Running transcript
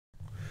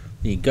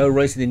The Go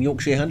Racing in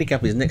Yorkshire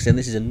Handicap is next, and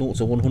this is a 0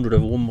 to 100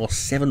 over 1 more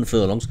 7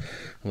 furlongs.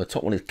 And the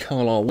top one is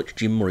Carlisle Witch,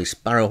 Jim Murray.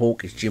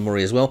 Sparrowhawk is Jim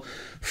Murray as well.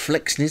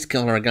 Flexnis,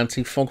 Carl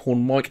Aragante,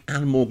 Foghorn Mike,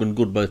 and Morgan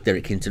Good, both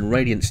Derek Hinton.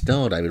 Radiant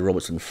Star, David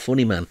Robertson.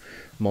 Funny Man,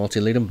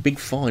 Martin Leadham. Big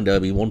Find,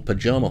 Obi-Wan.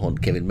 Pajama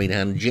Hunt, Kevin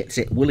Minahan. Jet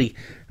Set Willie,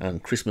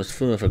 and Christmas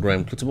Fur for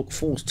Graham Clutterbuck.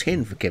 Force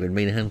 10 for Kevin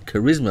Minahan.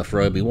 Charisma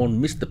for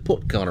Obi-Wan. Mr.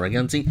 Putt, Carl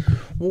Aragante.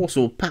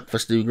 Warsaw Pack for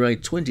Stu Gray.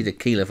 20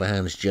 Tequila for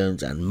Hans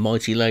Jones, and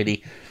Mighty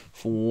Lady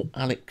for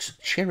Alex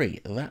Cherry.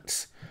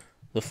 That's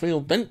the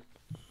field then.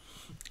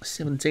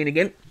 17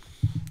 again.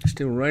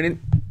 Still raining.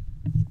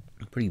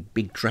 Pretty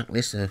big track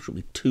list. There shouldn't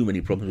be too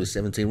many problems with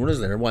 17 runners.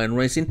 They're away and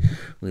racing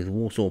with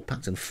Warsaw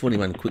Pact and Funny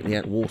Man quickly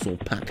out. Warsaw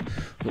Pact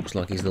looks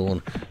like he's the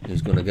one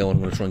who's going to go on.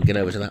 Going to try and get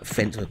over to that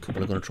fence. A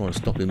couple are going to try and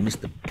stop him.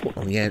 Mr. Putt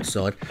on the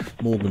outside.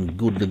 Morgan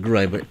Good the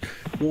grey, but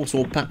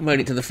Warsaw Pact made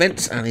it to the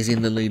fence and is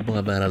in the lead by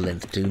about a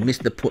length to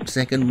Mr. Putt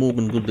second.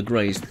 Morgan Good the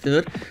grey is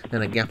third.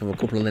 Then a gap of a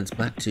couple of lengths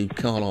back to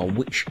Carlisle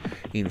Witch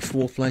in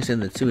fourth place.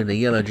 And the two in the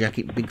yellow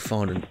jacket, Big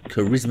Find and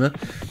Charisma,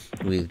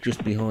 with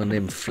just behind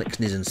them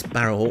Flexnis and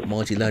Sparrowhawk.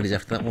 Mighty Ladies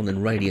after that one,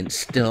 then Radiant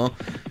Star.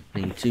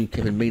 The two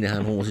Kevin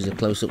Minahan horses are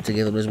close up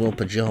together as well.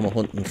 Pajama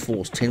Hunt and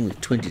Force 10 with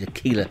 20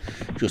 Tequila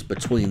just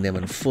between them,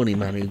 and Funny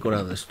Man, who got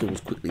out of the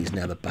stalls quickly, is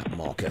now the back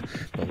marker.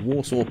 But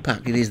Warsaw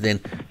Pack it is then,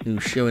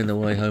 who's showing the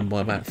way home by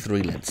about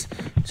 3 lengths.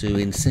 To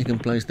in second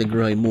place the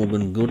grey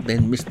Morgan Good,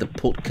 then Mr.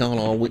 Putt,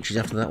 Carlisle Witch is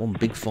after that one,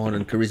 Big Find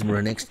and Charisma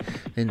are next,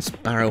 then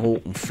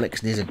Sparrowhawk and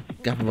Flexnis,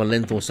 a gap of a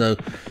length or so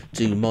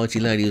to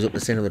Mighty Lady, who's up the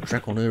centre of the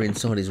track. On her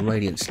inside is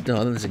Radiant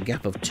Star. Then there's a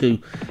gap of 2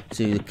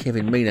 to the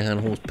Kevin Minahan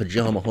horse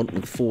Pajama Hunt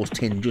with Force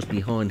 10 just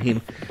behind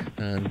him,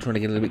 and trying to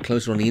get a little bit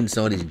closer on the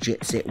inside is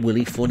Jet Set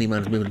Willie. Funny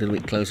Man's moving a little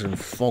bit closer, and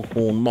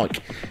Foghorn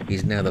Mike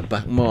is now the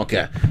back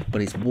marker,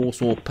 but it's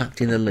Warsaw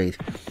Pact in the lead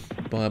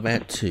by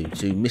about 2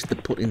 to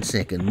Mr. Putt in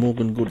second,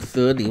 Morgan Good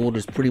third. The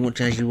order's pretty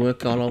much as you were.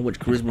 Carlisle Witch,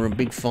 Charisma and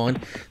Big Find,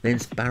 then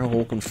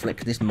Sparrowhawk and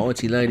Flexnis,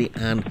 Mighty Lady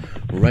and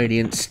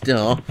Radiant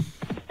Star.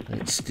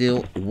 It's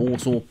still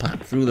Warsaw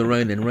Pact through the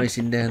rain, then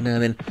racing down now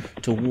then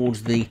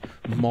towards the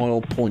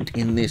mile point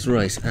in this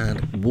race,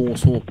 and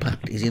Warsaw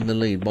Pact is in the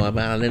lead by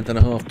about a length and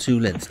a half, 2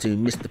 lengths to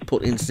Mr.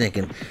 Putt in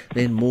second,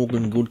 then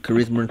Morgan Good,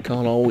 Charisma and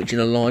Carlisle Witch in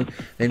a line,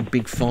 then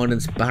Big Find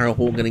and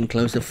Sparrowhawk getting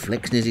closer.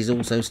 Flexnis is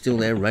also still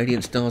there.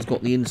 Radiant Star's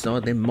got the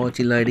inside, then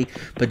Mighty Lady.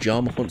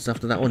 Pajama Hunts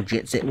after that one.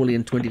 Jet Set Willie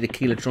and 20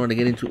 Tequila trying to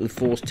get into it with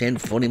Force 10.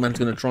 Funny Man's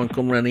going to try and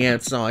come around the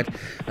outside,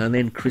 and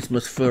then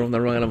Christmas Fur on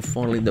the rail, and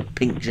finally the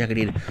pink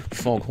jacketed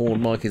Foghorn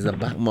Mike is the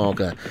back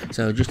marker.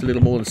 So just a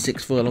little more than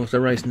 6 furlongs to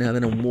race now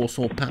then, and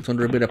Warsaw Pact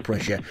under a bit of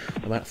pressure,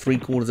 about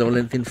 3/4 of a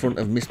length in front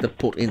of Mr.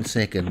 Putt in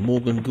second.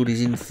 Morgan Good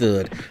is in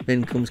third,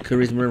 then comes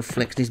Charisma and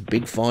Flexnis.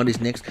 Big Find is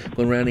next,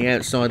 going around the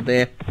outside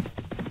there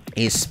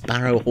is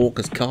Sparrowhawk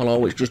as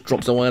Carlisle, which just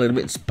drops away a little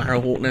bit.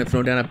 Sparrowhawk now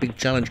throwing down a big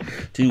challenge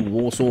to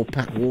Warsaw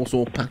Pact.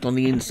 Warsaw Pact on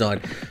the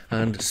inside,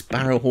 and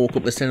Sparrowhawk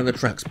up the centre of the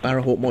track.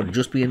 Sparrowhawk might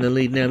just be in the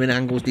lead now, then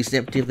Angle's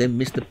deceptive, then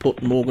Mr.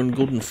 Putt, Morgan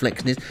Good and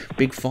Flexnis.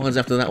 Big Finds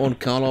after that one.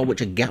 Carlisle,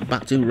 which a gap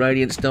back to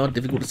Radiant Star.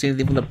 Difficult to see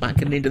anything from the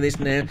back and into this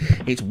now.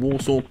 It's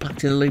Warsaw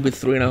Pact in the lead with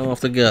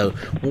 3.5 to go.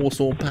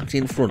 Warsaw Pact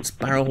in front,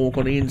 Sparrowhawk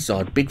on the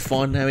inside. Big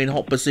Find now in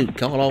hot pursuit.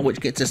 Carlisle, which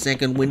gets a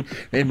second win,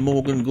 then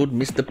Morgan Good,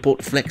 Mr.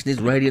 Putt,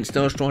 Flexnis. Radiant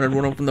Star's trying to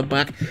run on from the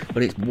back,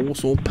 but it's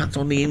Warsaw Pact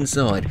on the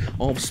inside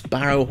of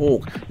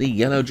Sparrowhawk. The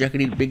yellow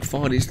jacketed Big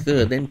Find is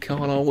third, then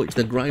Carlisle Witch,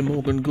 the grey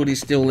Morgan Good is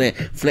still there.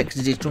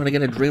 Flexnis is trying to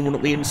get a dream run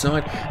up the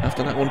inside.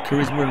 After that one,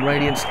 Charisma and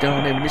Radiant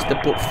Star, and then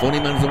Mr. Putt. Funny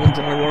Man's the one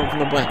trying to run from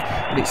the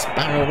back, but it's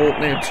Sparrowhawk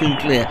now too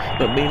clear,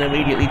 but being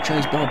immediately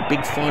chased by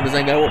Big Find as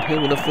they go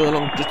uphill with a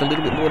furlong, just a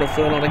little bit more than a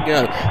furlong to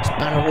go.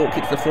 Sparrowhawk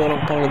hits the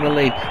furlong pole in the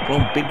lead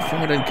from Big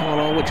Find and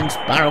Carlisle Witch, and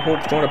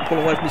Sparrowhawk's trying to pull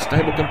away from his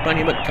stable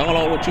companion, but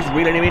Carlisle Witch is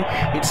reeling him in.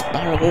 It's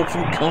Sparrowhawk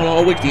from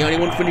Carlisle Witch, the only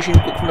one finishing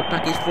quick from the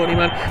pack is Funny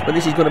Man, but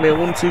this is going to be a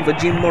 1-2 for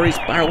Jim Murray.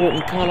 Sparrowhawk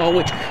and Carlisle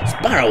Witch.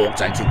 Sparrowhawk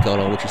takes it,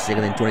 Carlisle Witch is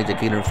second, then 20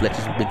 Tequila and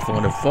Flexnis and Big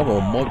Find and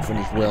Foghorn Mike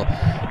finished well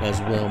as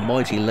well.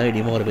 Mighty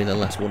Lady might have been the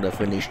last one to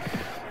finish,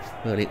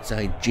 but it's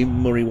a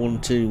Jim Murray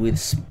 1-2 with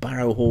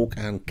Sparrowhawk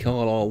and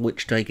Carlisle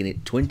Witch taking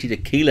it. 20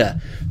 Tequila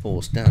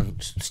for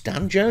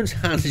Stan Jones.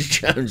 Hans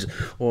Jones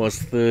was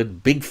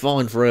third. Big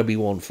Find for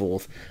Obi-Wan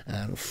fourth,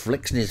 and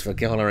Flexnis for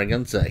Carl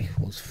Aragante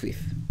was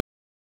fifth.